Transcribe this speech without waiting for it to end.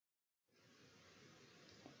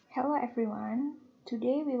Hello everyone.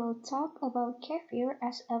 Today we will talk about kefir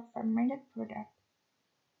as a fermented product.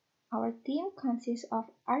 Our team consists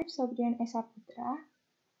of Arif Sobryan Putra,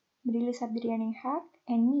 Brilli Sapdrianing Haq,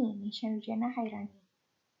 and me, Nurjannah Khairanny.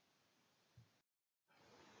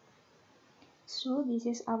 So this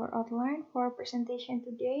is our outline for presentation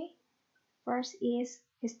today. First is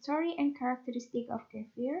history and characteristic of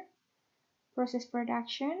kefir, process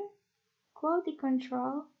production, quality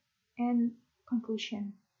control, and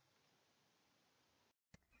conclusion.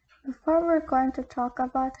 Before we're going to talk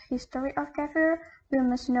about the history of kefir, we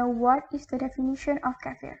must know what is the definition of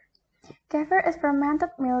kefir. Kefir is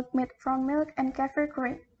fermented milk made from milk and kefir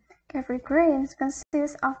grain. Kefir grains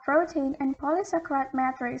consist of protein and polysaccharide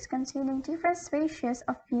matrix containing different species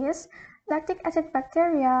of yeast, lactic acid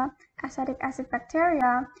bacteria, acetic acid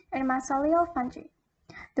bacteria, and mycelial fungi.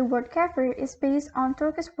 The word kefir is based on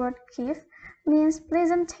Turkish word kif, means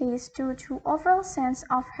pleasant taste due to overall sense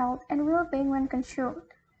of health and well-being when consumed.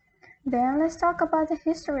 Then let's talk about the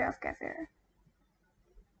history of kefir.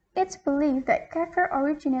 It's believed that kefir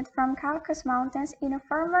originated from Caucasus Mountains in the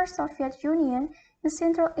former Soviet Union in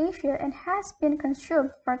Central Asia and has been consumed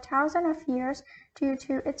for thousands of years due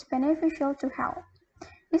to its beneficial to health.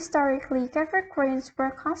 Historically, kefir grains were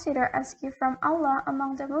considered as gift from Allah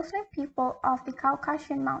among the Muslim people of the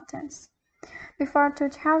Caucasian Mountains. Before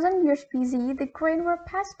 2000 years BC, the grain were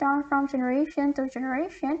passed down from generation to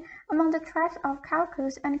generation among the tribes of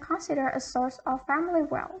Caucasus and considered a source of family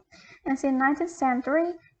wealth. And since the 19th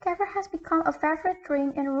century, kefir has become a favorite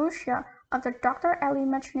drink in Russia after Dr. Eli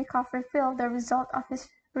Mechnikov revealed the result of his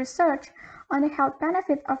research on the health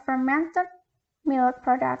benefit of fermented milk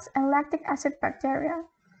products and lactic acid bacteria.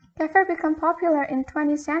 Kefir became popular in the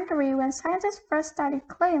 20th century when scientists first studied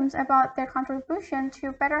claims about their contribution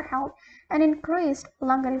to better health and increased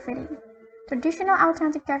longevity. Traditional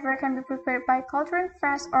authentic kefir can be prepared by culturing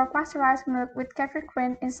fresh or pasteurized milk with kefir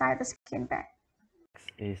grain inside the skin bag.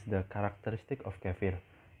 Next is the characteristic of kefir.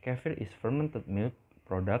 Kefir is fermented milk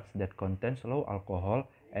products that contains low alcohol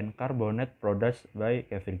and carbonate produced by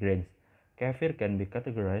kefir grains. Kefir can be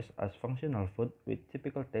categorized as functional food with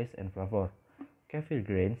typical taste and flavor. Kefir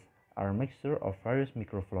grains are a mixture of various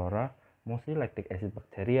microflora, mostly lactic acid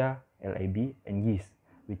bacteria, LAB, and yeast,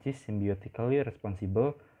 which is symbiotically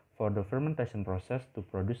responsible for the fermentation process to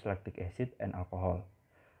produce lactic acid and alcohol.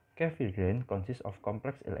 Kefir grain consists of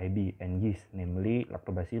complex LAB and yeast, namely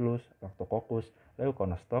Lactobacillus, Lactococcus,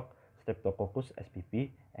 Leuconostoc, Streptococcus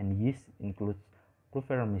spp, and yeast includes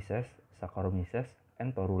Cluveromyces, Saccharomyces,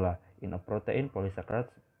 and Torula in a protein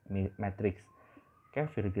polysaccharide matrix.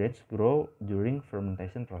 Kefir grains grow during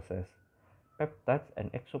fermentation process. Peptides and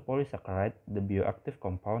exopolysaccharide, the bioactive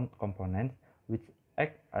components which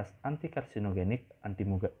act as anti-carcinogenic,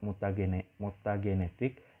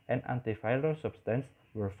 anti-mutagenetic, and antiviral substance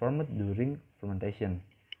were formed during fermentation.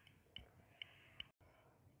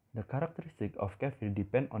 The characteristics of kefir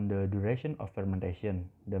depend on the duration of fermentation,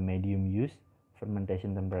 the medium used,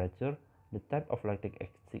 fermentation temperature, the type of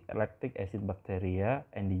lactic acid bacteria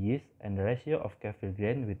and the yeast, and the ratio of kefir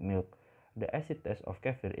grain with milk. The acid test of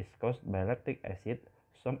kefir is caused by lactic acid,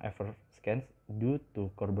 some effervescence due to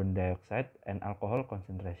carbon dioxide and alcohol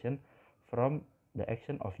concentration from the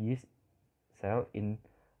action of yeast cell in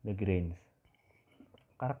the grains.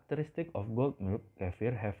 Characteristic of gold milk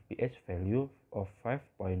kefir have pH value of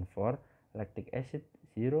 5.4, lactic acid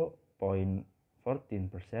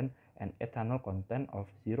 0.14%, and ethanol content of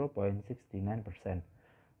 0.69%.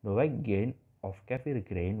 The weight gain of kefir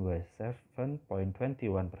grain was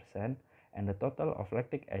 7.21%, and the total of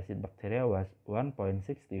lactic acid bacteria was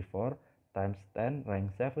 1.64 times 10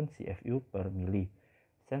 ranked 7 CFU per milli.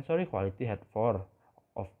 Sensory quality had 4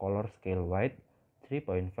 of color scale white,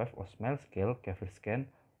 3.5 of smell scale kefir scan,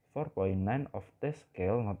 4.9 of taste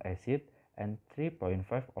scale not acid, and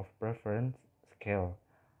 3.5 of preference scale.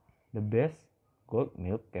 The best gold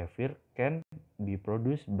milk kefir can be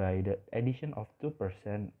produced by the addition of 2%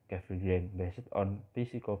 kefir grain based on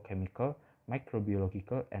physicochemical,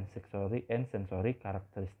 microbiological, and sensory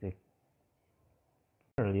characteristics.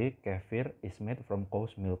 Generally, kefir is made from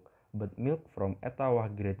cow's milk, but milk from Etawah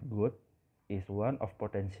grade goat is one of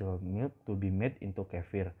potential milk to be made into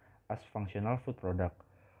kefir as functional food product.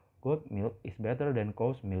 Goat milk is better than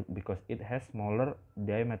cow's milk because it has smaller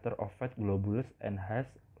diameter of fat globules and has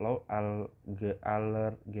low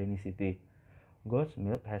allergenicity. Goat's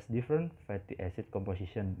milk has different fatty acid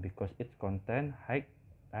composition because it contains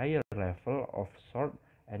higher level of short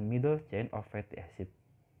and middle chain of fatty acid.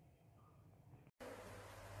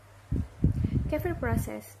 Kefir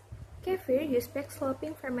process. Kefir uses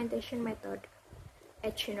backsloping fermentation method.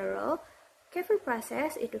 At general, kefir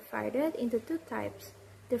process is divided into two types.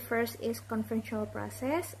 The first is conventional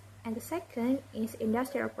process, and the second is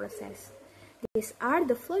industrial process. These are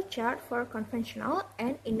the flowchart for conventional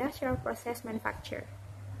and industrial process manufacture.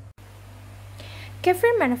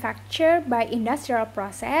 Kefir manufacture by industrial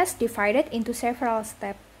process divided into several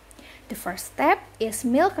steps. The first step is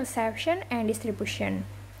milk reception and distribution.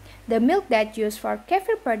 The milk that used for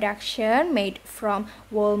kefir production made from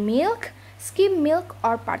whole milk, skim milk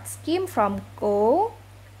or part skim from cow,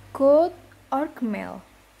 goat, or camel.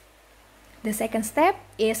 The second step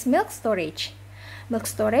is milk storage. Milk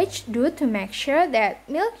storage due to make sure that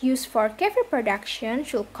milk used for kefir production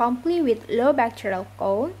should comply with low bacterial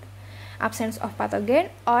count, absence of pathogen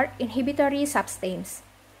or inhibitory substance.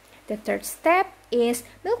 The third step is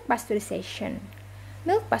milk pasteurization.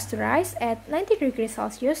 Milk pasteurized at 90 degrees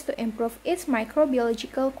Celsius to improve its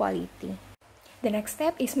microbiological quality. The next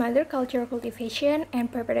step is mother culture cultivation and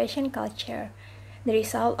preparation culture. The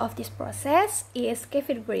result of this process is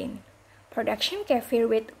kefir grain. Production kefir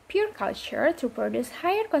with pure culture to produce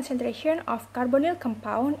higher concentration of carbonyl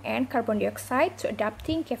compound and carbon dioxide to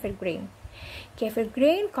adapting kefir grain. Kefir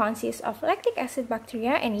grain consists of lactic acid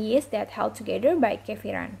bacteria and yeast that held together by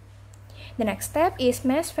kefiran. The next step is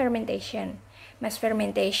mass fermentation. Mass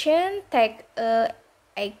fermentation takes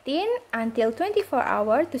 18 until 24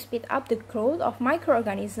 hours to speed up the growth of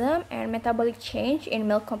microorganisms and metabolic change in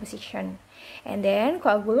milk composition. And then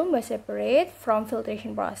coagulum was separated from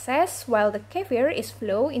filtration process while the kefir is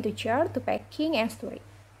flowed into jar to packing and storage.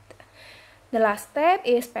 The last step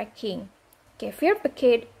is packing. Kefir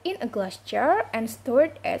packed in a glass jar and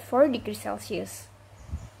stored at 4 degrees Celsius.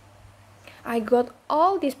 I got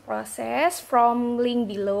all this process from link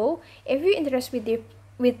below. If you're interested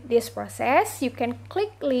with this process, you can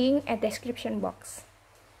click link at description box.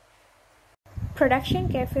 Production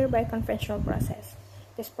kefir by conventional process.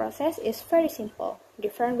 This process is very simple,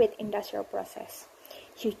 different with industrial process.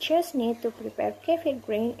 You just need to prepare kefir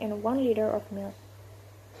grain and 1 liter of milk.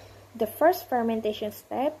 The first fermentation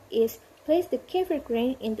step is place the kefir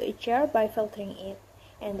grain into a jar by filtering it,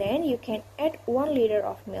 and then you can add 1 liter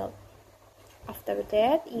of milk. After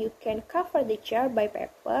that, you can cover the jar by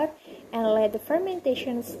paper and let the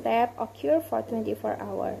fermentation step occur for 24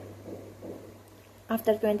 hours.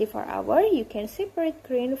 After 24 hours, you can separate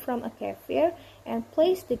grain from a kefir and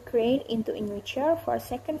place the grain into a new jar for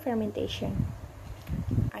second fermentation.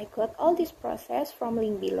 I got all this process from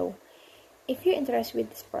link below. If you're interested with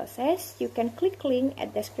this process, you can click link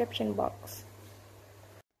at description box.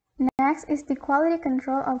 Next is the quality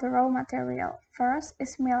control of the raw material. First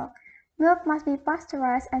is milk. Milk must be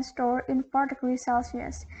pasteurized and stored in 4 degrees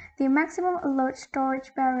Celsius. The maximum allowed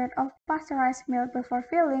storage period of pasteurized milk before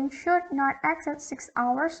filling should not exceed 6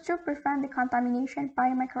 hours to prevent the contamination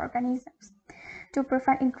by microorganisms. To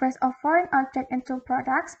prevent ingress of foreign objects into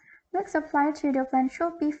products, milk supplied to the plant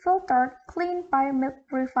should be filtered, cleaned by milk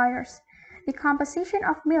purifiers. The composition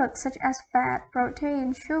of milk, such as fat,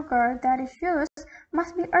 protein, sugar that is used,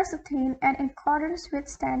 must be ascertained and in accordance with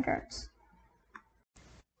standards.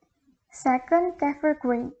 Second, kefir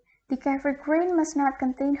grain. The kefir grain must not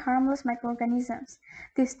contain harmless microorganisms.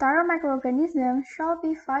 The sterile microorganisms shall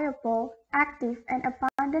be viable, active, and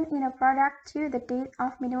abundant in a product to the date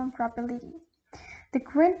of minimum probability. The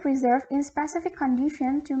grain preserved in specific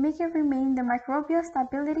conditions to make it remain the microbial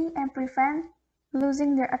stability and prevent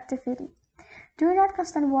losing their activity. Do not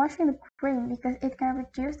constant washing the grain because it can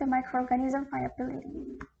reduce the microorganism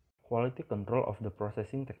viability. Quality control of the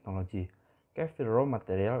processing technology. Kefir raw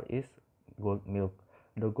material is goat milk.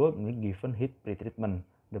 The goat milk given heat pretreatment.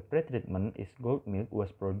 The pretreatment is goat milk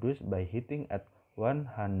was produced by heating at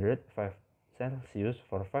 105 Celsius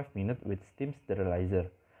for 5 minutes with steam sterilizer,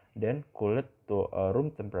 then cooled to a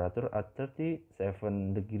room temperature at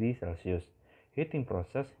 37 degrees Celsius. Heating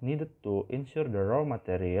process needed to ensure the raw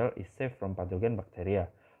material is safe from pathogen bacteria.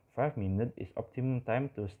 5 minutes is optimum time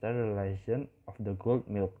to sterilization of the goat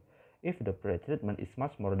milk. If the pretreatment is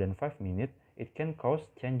much more than 5 minutes, it can cause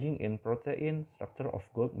changing in protein structure of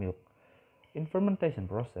goat milk. In fermentation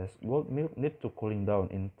process, goat milk needs to cooling down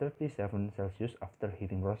in 37 Celsius after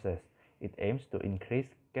heating process. It aims to increase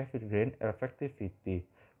kefir grain effectivity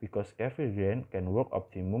because kefir grain can work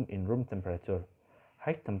optimum in room temperature.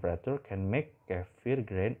 High temperature can make kefir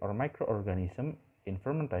grain or microorganism in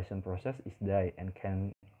fermentation process is die and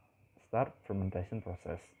can start fermentation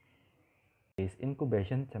process. Is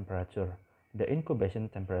incubation temperature. The incubation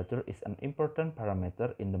temperature is an important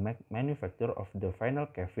parameter in the manufacture of the final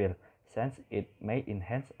kefir, since it may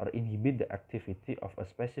enhance or inhibit the activity of a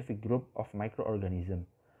specific group of microorganisms.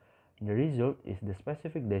 The result is the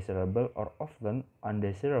specific desirable or often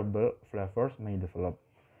undesirable flavors may develop.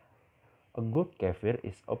 A good kefir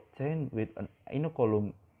is obtained with an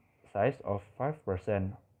inoculum size of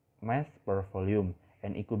 5% mass per volume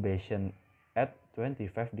and incubation at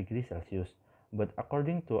 25 degrees Celsius. But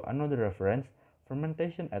according to another reference,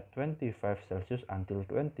 fermentation at 25 Celsius until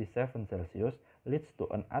 27 Celsius leads to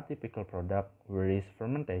an atypical product, whereas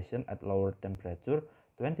fermentation at lower temperature,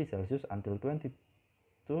 20 Celsius until 22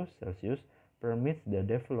 Celsius, permits the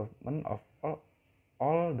development of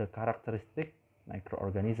all the characteristic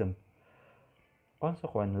microorganisms.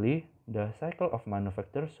 Consequently, the cycle of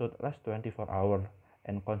manufacture should last 24 hours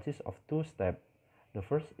and consists of two steps. The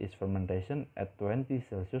first is fermentation at 20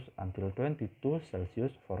 Celsius until 22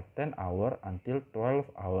 Celsius for 10 hours until 12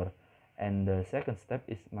 hours, and the second step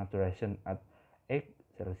is maturation at 8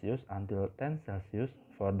 Celsius until 10 Celsius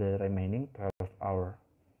for the remaining 12 hours.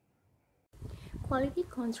 Quality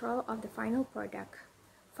control of the final product.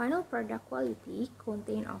 Final product quality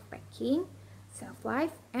contains of packing, shelf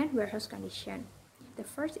life, and warehouse condition. The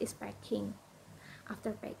first is packing.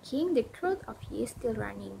 After packing, the growth of yeast still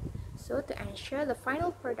running. So to ensure the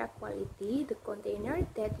final product quality, the container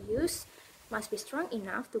that used must be strong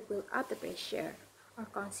enough to build up the pressure, or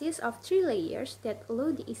consists of 3 layers that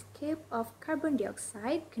allow the escape of carbon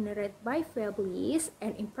dioxide generated by viable yeast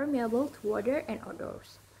and impermeable to water and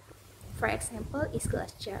odors. For example, is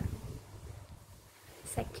glass jar.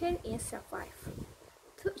 Second is shelf life.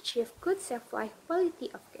 To achieve good shelf life quality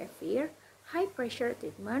of kefir, high pressure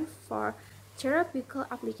treatment for therapeutical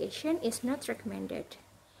application is not recommended.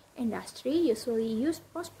 Industry usually use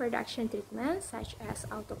post-production treatment such as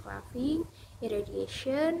autoclaving,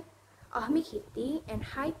 irradiation, ohmic heating, and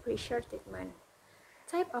high-pressure treatment.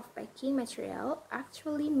 Type of packing material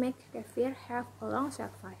actually make kefir have a long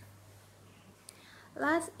shelf life.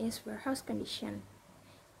 Last is warehouse condition.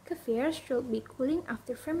 Kefir should be cooling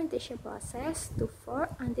after fermentation process to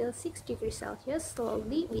 4 until 6 degrees Celsius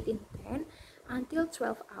slowly within 10 until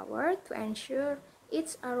 12 hours to ensure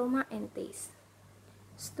its aroma and taste.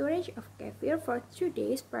 Storage of kefir for 2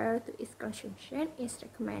 days prior to its consumption is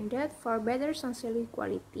recommended for better sensory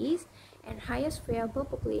qualities and highest viable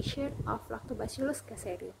population of Lactobacillus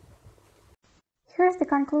casei. Here's the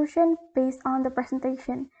conclusion based on the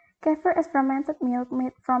presentation. Kefir is fermented milk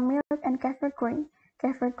made from milk and kefir grain.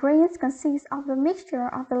 Kefir grains consist of the mixture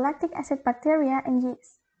of the lactic acid bacteria and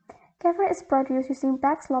yeast. Kefir is produced using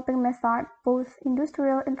backsloping method, both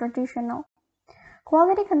industrial and traditional.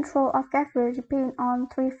 Quality control of kefir depends on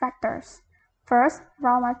 3 factors. First,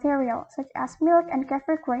 raw material, such as milk and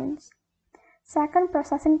kefir grains. Second,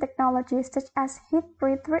 processing technologies such as heat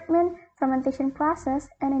pre-treatment, fermentation process,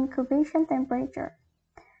 and incubation temperature.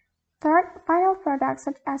 Third, final products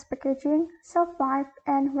such as packaging, shelf life,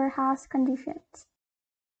 and warehouse conditions.